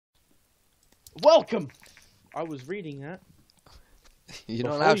Welcome. I was reading that. You're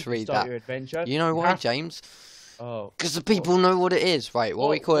not allowed to read that. Your adventure. You know why, James? Oh. Because the people know what it is, right? What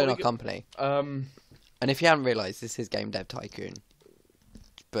are we calling our company? And if you haven't realised, this is Game Dev Tycoon.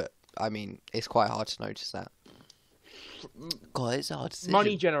 But, I mean, it's quite hard to notice that. God, it's a hard decision.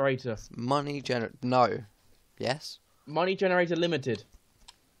 Money Generator. No. Yes? Money Generator Limited.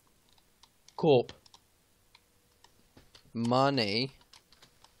 Corp. Money.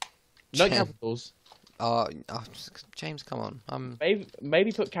 No capitals. James, come on.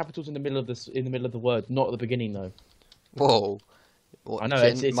 Maybe put capitals in the middle of the word, not at the beginning though. Whoa. What, I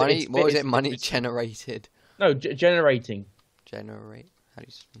know money. What was it? Money generated. No, generating. Generate. How do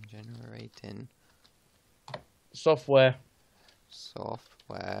you spell generating? Software.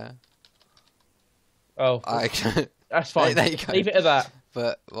 Software. Oh, that's fine. There you go. Leave it at that.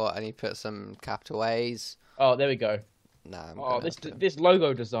 But what? I need to put some capital A's. Oh, there we go. Nah. This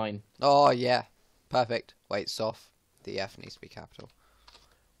logo design. Oh yeah, perfect. Wait, the F needs to be capital.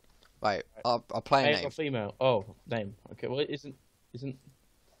 Right, I'll play a Male name. or female? Oh, name. Okay, well, isn't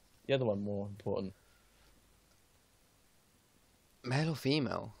the other one more important? Male or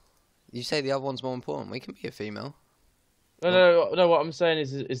female? You say the other one's more important. We can be a female. No. What I'm saying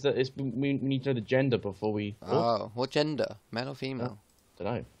is that we need to know the gender before we. Oh, what gender? Male or female? I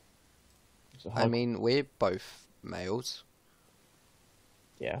don't know. I mean, we're both males.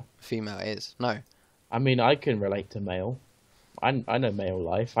 Yeah. Female is no. I mean, I can relate to male. I know male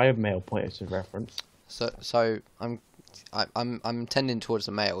life. I have male pointers of reference. So I'm tending towards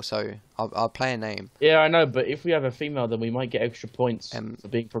a male. So I'll play a name. Yeah, I know. But if we have a female, then we might get extra points for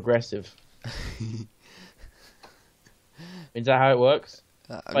being progressive. Is that how it works?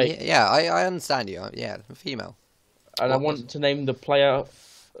 Yeah, I understand you. Yeah, female. And I want to name the player.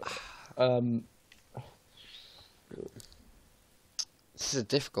 This is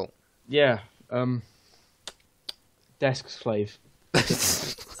difficult. Yeah. Desk slave.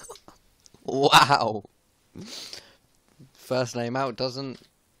 Wow. First name out doesn't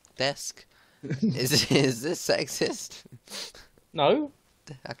desk. Is this sexist? No.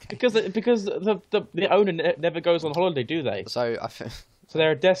 Okay. Because the owner never goes on holiday, do they? So So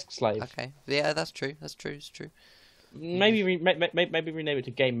they're a desk slave. Okay. Yeah, that's true. That's true. It's true. Maybe rename it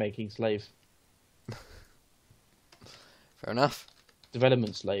to game making slave. Fair enough.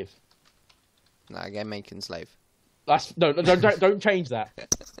 Development slave. No, game making slave. That's don't change that.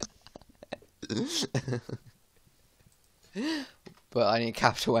 But I need a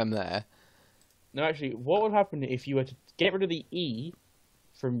capital M there. No, actually, what would happen if you were to get rid of the E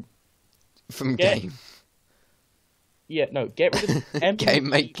from game? Yeah, no, get rid of the M. Game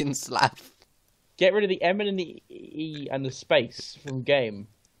making slab. Get rid of the M and the E and the space from game.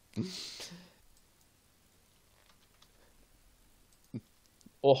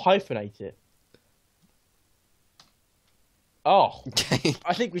 Or hyphenate it. Oh,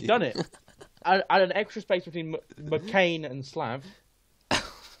 I think we've done it. Add an extra space between McCain and Slav.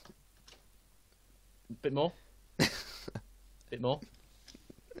 Bit more. Bit more.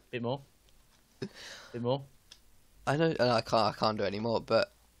 Bit more. Bit more. I know I can't do any more,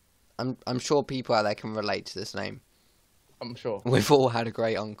 but I'm sure people out there can relate to this name. I'm sure. We've all had a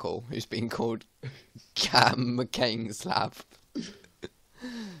great uncle who's been called Cam McCain Slab.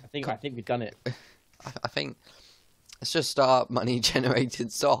 I think we've done it. I think let's just start money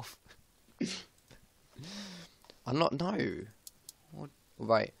generated soft. I'm not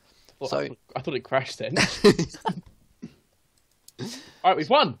right. I thought it crashed then. Alright, we've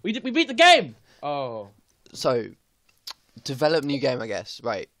won! We beat the game! Oh. So develop new game, I guess.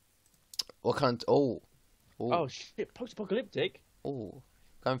 Right. What kind of Oh shit, post-apocalyptic? Oh.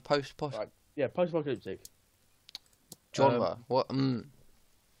 Going post right. Yeah, post-apocalyptic. Genre. What I'm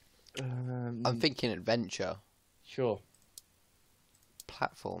thinking adventure. Sure.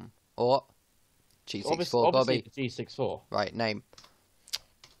 Platform. Or G64, obviously Bobby. G64. Right, name.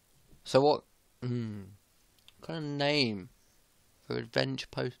 So what kind of name for adventure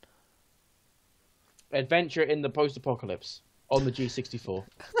post? Adventure in the post-apocalypse on the G64.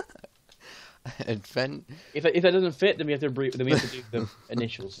 If that doesn't fit, then we have to do the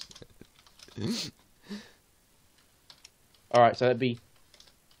initials. All right, so that'd be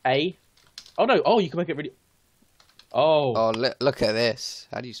A. Oh no! Oh, you can make it really. Oh. Oh, look at this.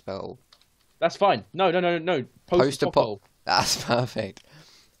 How do you spell? That's fine. No. Post-apocalypse. That's perfect.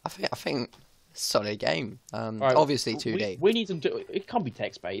 I think solid game. Right, obviously 2D. We need some. It can't be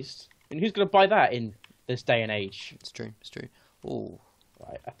text-based. And who's going to buy that in this day and age? It's true. Oh.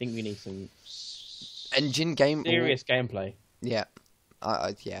 Right, I think we need some engine game. Serious gameplay. Yeah.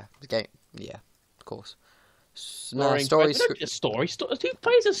 Yeah. The game. Yeah. Of course. No, story. Just story. Who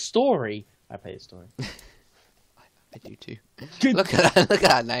plays a story? I play the story. I do too. Look at that! Look at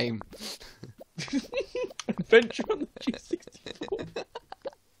that name. Adventure on the G64.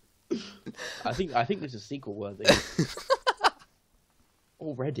 I think this is sequel worthy.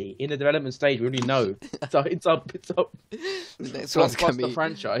 Already in the development stage, we already know. It's up. The next one's gonna be the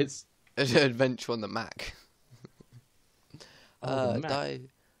franchise. Adventure on the Mac. Oh, the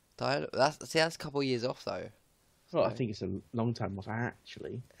Mac. That's a couple of years off though. Well, I think it's a long time off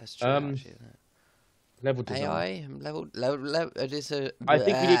actually. That's true. Actually, isn't it? Level design. AI level. It is a. I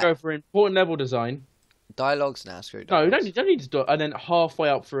think we need to go for important level design. Dialogues now. Screw No, dialogues. you don't need to do it. And then halfway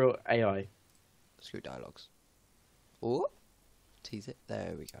up through AI. Screw dialogues. Oh, tease it.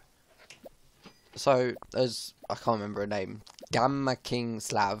 There we go. So there's I can't remember a name. Gamma King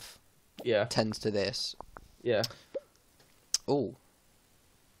Slav. Yeah. Tends to this. Yeah. Oh.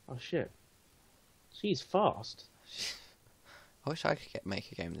 Oh shit. She's fast. I wish I could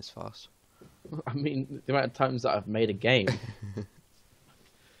make a game this fast. I mean, the amount of times that I've made a game.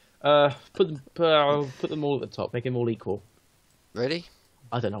 Put them all at the top. Make them all equal. Really?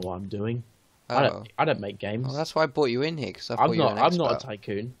 I don't know what I'm doing. Oh. I don't make games. Well, that's why I brought you in here because I'm not a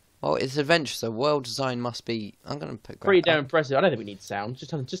tycoon. Well, it's adventure, so world design must be. I'm gonna put. Pretty damn impressive. I don't think we need sound. Just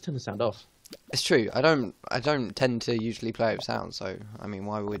turn the sound off. It's true. I don't tend to usually play with sound. So I mean,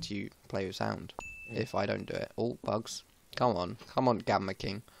 why would you play with sound if I don't do it? Oh, bugs! Come on, Gamma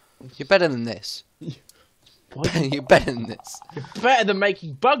King. You're better than this. You're better than this. You're better than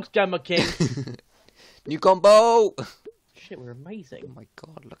making bugs, Gamma King. New combo. Shit, we're amazing. Oh my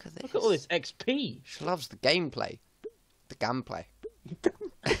god, look at this. Look at all this XP. She loves the gameplay. The gameplay.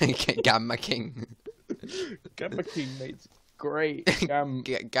 Gamma King. Gamma King makes great Gamma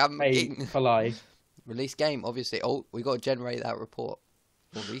King. Polai. Release game, obviously. Oh, we got to generate that report.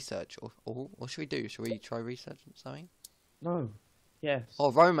 Or research. Or what should we do? Should we try research something? No. Yes.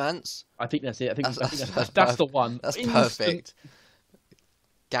 Oh, romance. I think that's it. I think That's that's the one. That's Instant. perfect.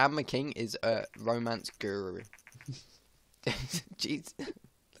 Gamma King is a romance guru. Jeez. Look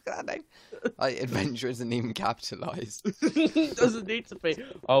at that name. Adventure isn't even capitalised. Doesn't need to be.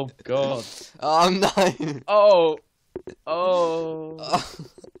 Oh god. Oh no. Oh.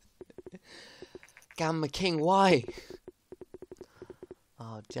 Gamma King, why?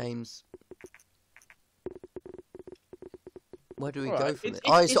 Oh, James. Where do we go from this?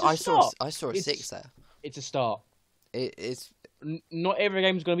 I saw a 6 there. It's a start. It's not every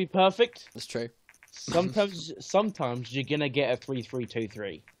game's going to be perfect. That's true. Sometimes you're going to get a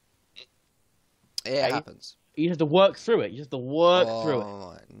 3-3-2-3. It happens. You have to work through it. You have to work through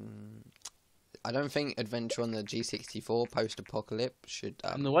it. I don't think Adventure on the G64 post-apocalypse should...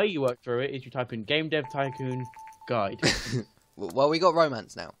 And the way you work through it is you type in Game Dev Tycoon Guide. Well, we got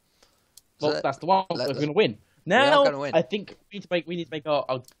romance now. Well, that's the one we're going to win. Now, gonna win. I think we need to make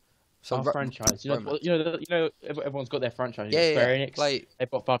our franchise. You know, everyone's got their franchise. Yeah, Square Enix, like... they've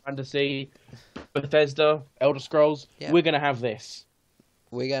got Final Fantasy, Bethesda, Elder Scrolls. Yeah. We're going to have this.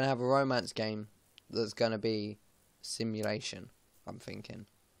 We're going to have a romance game that's going to be simulation, I'm thinking.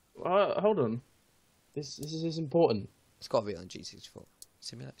 Hold on. This is important. It's got to be on the G64.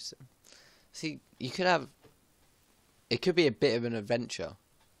 Simulation. See, you could have... It could be a bit of an adventure.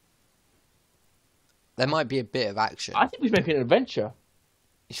 There might be a bit of action. I think we should make it an adventure.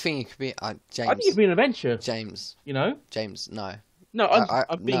 You think it could be... James. I think it could be an adventure. James. You know? James, no. No,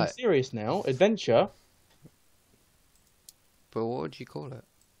 I'm being serious now. Adventure. But what would you call it?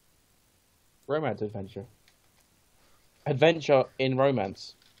 Romance adventure. Adventure in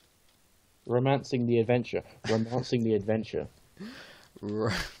romance. Romancing the adventure. Romancing the adventure.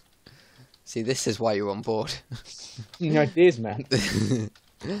 See, this is why you're on board. The ideas, man.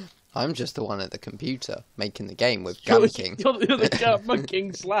 I'm just the one at the computer making the game with Gamma King. You're the Gamma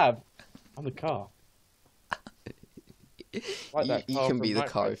King slab. I'm the car. Like you can be the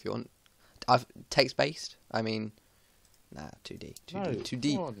car if you want. Text-based? I mean... Nah, 2D.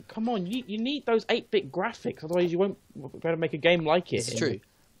 2D. Come on. You need those 8-bit graphics, otherwise you won't be able to make a game like it. It's true.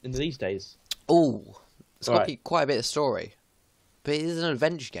 In these days. Oh, it's got to be quite a bit of story. But it is an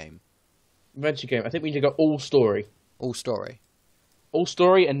adventure game. Adventure game. I think we need to go all story. All story. All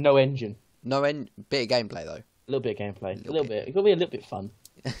story and no engine. No bit of gameplay though. A little bit of gameplay. A little bit. It got to be a little bit fun.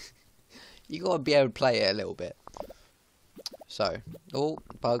 You got to be able to play it a little bit. So,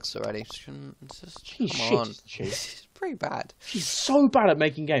 bugs already. Come on. It's pretty bad. She's so bad at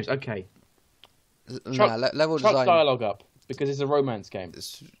making games. Okay. Level design. Dialogue up because it's a romance game.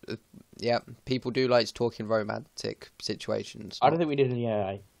 Yeah, people do like talking romantic situations. I don't think we need any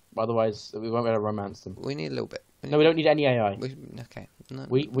AI. Otherwise, we won't be able to romance them. We need a little bit. No, we don't need any AI. Okay. No.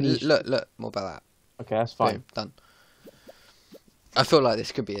 We need... Look, more about that. Okay, that's fine. Boom, done. I feel like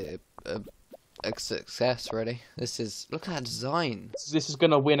this could be a a success, really. This is... Look at that design. This is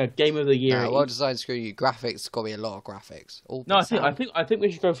gonna win a Game of the Year. Well designed, screw you. Graphics, got to be a lot of graphics. All No, I think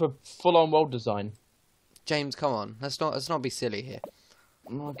we should go for full-on world design. James, come on. Let's not be silly here.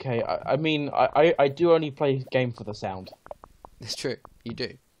 Okay, I mean, I do only play game for the sound. It's true. You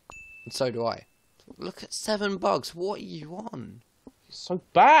do. And so do I. Look at 7 bugs. What are you on? It's so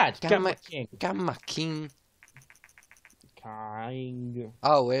bad. Gamma King. King.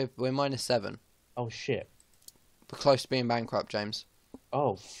 Oh, we're -7. Oh shit. We're close to being bankrupt, James.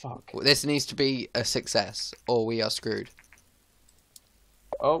 Oh fuck. This needs to be a success, or we are screwed.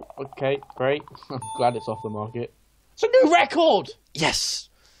 Oh, okay, great. I'm glad it's off the market. It's a new record. Yes.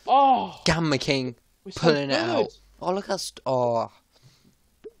 Oh, Gamma King pulling it out. Oh, look at oh.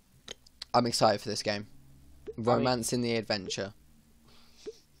 I'm excited for this game. Romancing the adventure.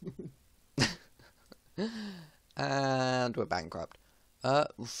 And we're bankrupt.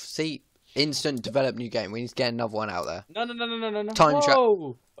 See, instant develop new game. We need to get another one out there. No. Time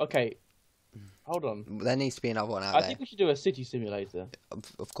travel. Okay, hold on. There needs to be another one out I there. think we should do a city simulator.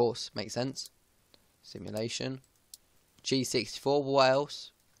 Of course, makes sense. Simulation. G64. What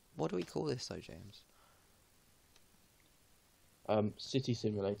else? What do we call this though, James? City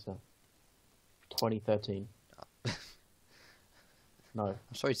simulator. 2013. No.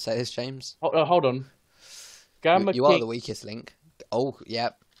 I'm sorry to say this, James. Hold on. Gamma You are the weakest link. Oh,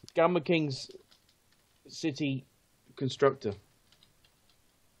 yep. Gamma King's City Constructor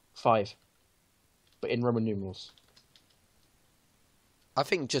 5, but in Roman numerals. I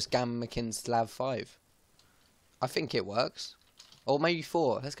think just Gamma King Slav 5. I think it works. Or maybe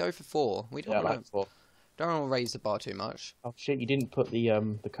 4. Let's go for 4. We don't want to. Don't want to raise the bar too much. Oh shit! You didn't put the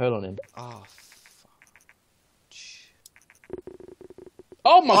colon in. Oh.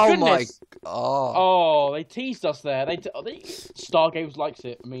 Oh my goodness! Oh, they teased us there. Star Games likes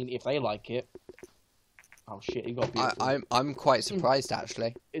it. I mean, if they like it. Oh shit! You got beautiful. I'm quite surprised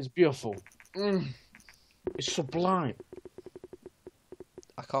actually. It's beautiful. It's sublime.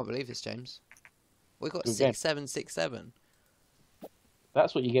 I can't believe this, James. We got Good 6767.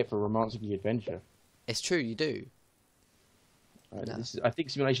 That's what you get for romancing the adventure. It's true, you do. Right, no. I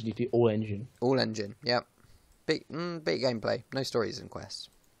think simulation needs to be all engine. All engine, yep. Big gameplay. No stories and quests.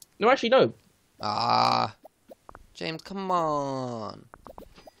 No, actually, no. Ah, James, come on.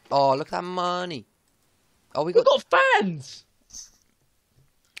 Oh, look at that money. Oh, we got fans.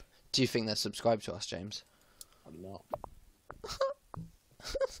 Do you think they're subscribed to us, James? I'm not.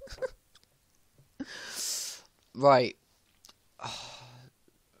 Right.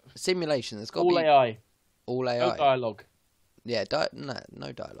 Simulation. There's got to be AI. all AI. No dialogue. Yeah,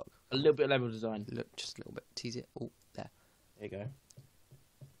 no dialogue. A little bit of level design. Look, just a little bit. Tease it. Oh, there. There you go.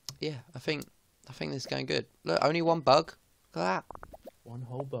 Yeah, I think this is going good. Look, only 1 bug. Look at that. One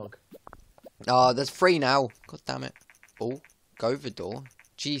whole bug. Oh, there's 3 now. God damn it. Oh, go over door.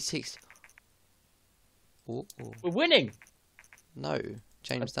 G6. Oh. We're winning. No,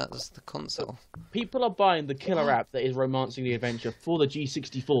 James, that's the console. People are buying the killer app that is romancing the adventure for the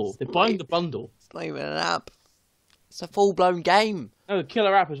G64. They're buying the bundle. It's not even an app. It's a full-blown game. No, the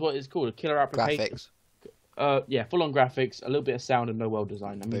killer app is what it's called. A killer application. Graphics. Yeah, full-on graphics, a little bit of sound, and no world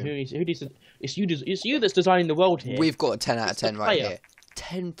design. I mean, who needs to, it's you that's designing the world here. We've got a 10 out of 10 right here.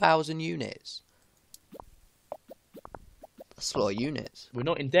 10,000 units. That's a lot of units. We're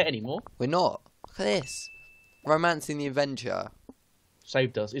not in debt anymore. We're not. Look at this. Romancing the adventure.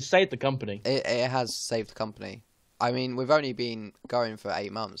 Saved us. It saved the company. It has saved the company. I mean, we've only been going for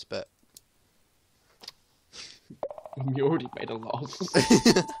 8 months, but... We already made a loss.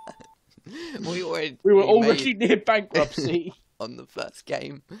 we were already near bankruptcy. On the first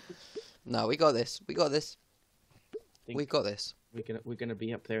game. No, we got this. We got this. We got this. We're gonna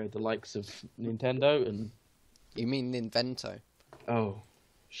be up there at the likes of Nintendo and... You mean Ninvento? Oh,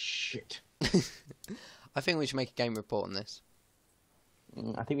 shit. I think we should make a game report on this.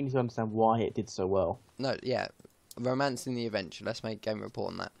 I think we need to understand why it did so well. No, yeah. Romancing the adventure. Let's make a game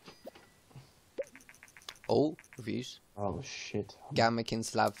report on that. Oh, reviews. Oh, shit. Gamma King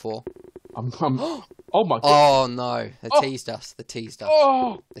Slab 4. Oh my god. Oh no, they teased us. They teased us.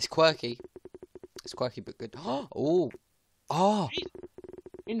 Oh! It's quirky. It's quirky but good. Oh. Oh.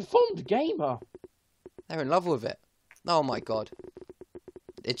 Informed gamer. They're in love with it. Oh my god.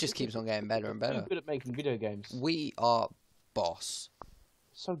 It just keeps on getting better and better. We're good at making video games. We are boss.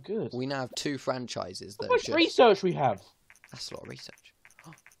 So good. We now have 2 franchises that How much research we have? That's a lot of research.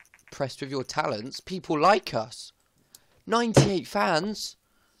 Impressed with your talents. People like us. 98 fans.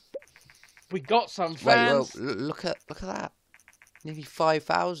 We got some fans. Wait, well, look at that. Nearly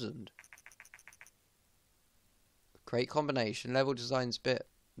 5,000. Great combination. Level design's a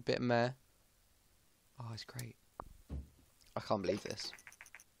bit meh. Oh, it's great. I can't believe this.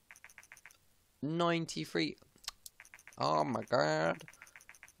 93. Oh my god.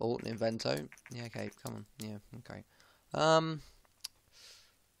 Oh, Invento. Yeah, okay, come on. Yeah, okay.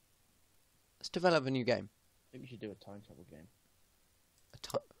 Let's develop a new game. I think we should do a time travel game.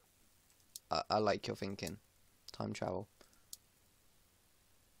 I like your thinking. Time travel.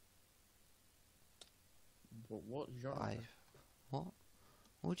 But what genre? What?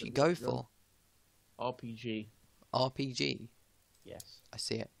 What would you go for? RPG. RPG. Yes. I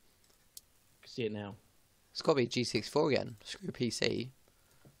see it. I can see it now. It's got to be G64 again. Screw PC.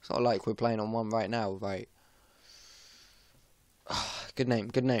 It's not like we're playing on one right now, right? Good name,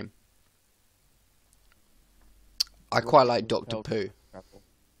 good name. I quite like Dr. Pooh.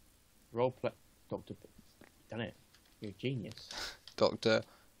 Roleplay. Dr. Pooh. Done it. You're a genius. Doctor.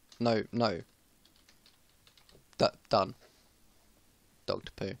 No. Done.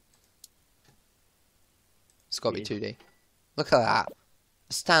 Dr. Pooh. It's got to be 2D. Look at that.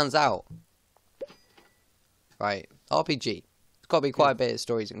 It stands out. Right. RPG. It's got to be quite a bit of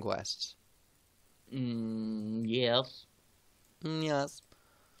stories and quests. Yes. Yes.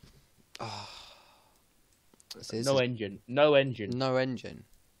 Oh. No engine. No engine. No engine.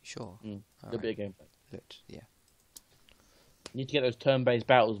 Sure. A bit of gameplay. Good. Yeah. Need to get those turn-based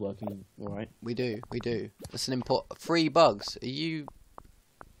battles working. All right. We do. That's an import. 3 bugs. Are you...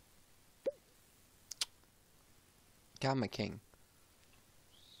 Gamma King.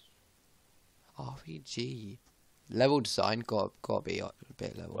 RPG. Level design. Got to be a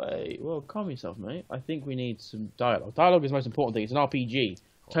bit level. Wait. Well, calm yourself, mate. I think we need some dialogue. Dialogue is the most important thing. It's an RPG.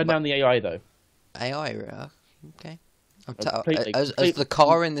 Turn down the AI, though. AI, okay. As the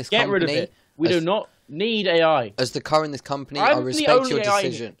car in this company... Get rid of it. We do not need AI. As the car in this company, I respect your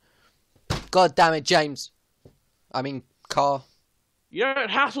decision. God damn it, James. I mean, car. You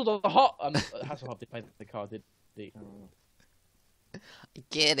don't hassle the hot... Hasselhoff did play the car, did he? I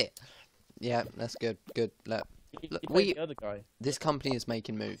get it. Yeah, that's good. Good. Look, the other guy. This company is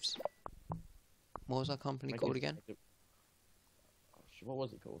making moves. What was our company called again? What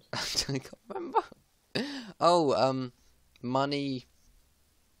was it called? I can't remember. Oh, money.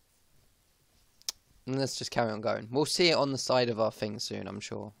 Let's just carry on going. We'll see it on the side of our thing soon, I'm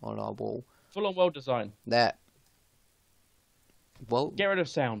sure, on our wall. Full-on world design. There. Well. Get rid of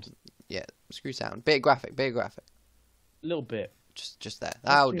sound. Yeah, screw sound. Bit of graphic. A little bit. Just there.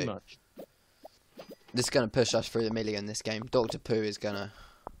 That'll do. Much. This is gonna push us through the million. This game. Dr. Pooh is gonna.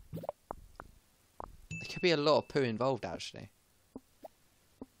 There could be a lot of poo involved, actually.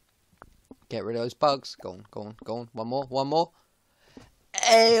 Get rid of those bugs. Go on. One more.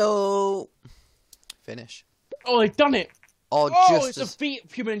 Ayo! Finish. Oh, they've done it! Oh, it's a feat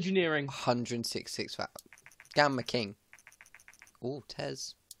of human engineering. 166 fat. Gamma King. Oh,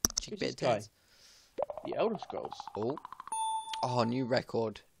 Tez. Cheeky bit of Tez. The Elder Scrolls. Oh, new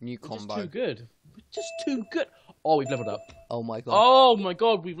record. New combo. Just too good. Just too good. Oh, we've leveled up. Oh my god. Oh my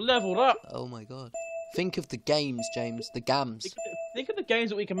god, we've leveled up. Oh my god. Think of the games, James. The gams. Think of the games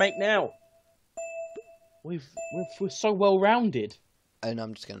that we can make now. We're so well rounded. And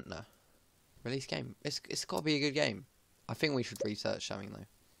I'm just gonna release game. It's got to be a good game. I think we should research something though.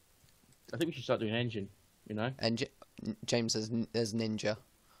 I think we should start doing engine. You know. James there's ninja.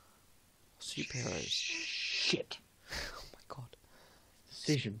 Superheroes. Shit. Oh my god.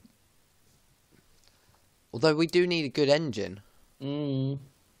 Decision. Although we do need a good engine.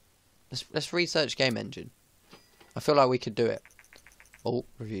 Let's research game engine. I feel like we could do it. Oh,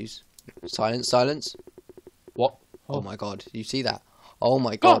 reviews. Silence. What? Oh my god, you see that? Oh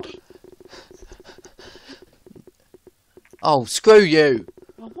my god. Oh, screw you!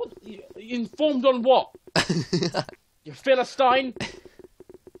 What? You informed on what? You Philistine?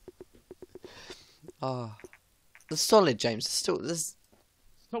 Ah, the solid, James. It's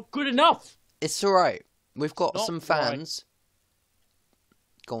not good enough. It's all right. We've got some fans.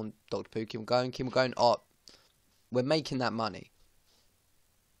 Right. Go on, Dr. Pooh. Keep on going. Oh, we're making that money.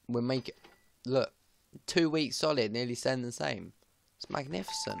 Look, 2 weeks solid, nearly staying the same. It's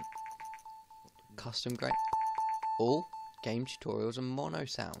magnificent. Custom great. All game tutorials and mono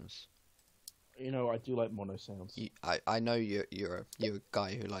sounds. You know, I do like mono sounds. I know you're a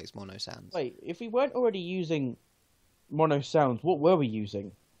guy who likes mono sounds. Wait, if we weren't already using mono sounds, what were we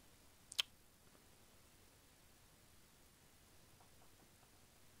using?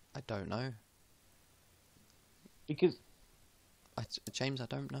 I don't know. Because... James, I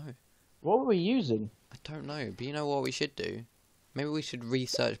don't know. What were we using? I don't know, but you know what we should do? Maybe we should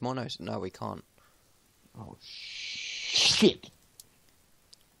research monos. No, we can't. Oh, shit.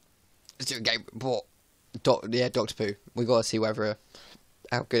 Let's do a game. What? Yeah, Dr. Pooh. We got to see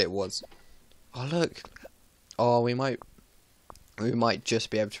how good it was. Oh look. Oh, we might just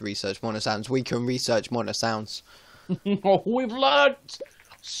be able to research Mono sounds. We can research Mono sounds. Oh, we've learned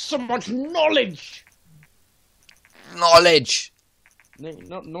so much knowledge. Knowledge.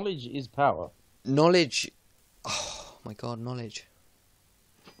 Knowledge is power. Knowledge. Oh my god, knowledge.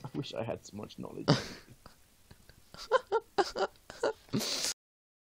 I wish I had so much knowledge.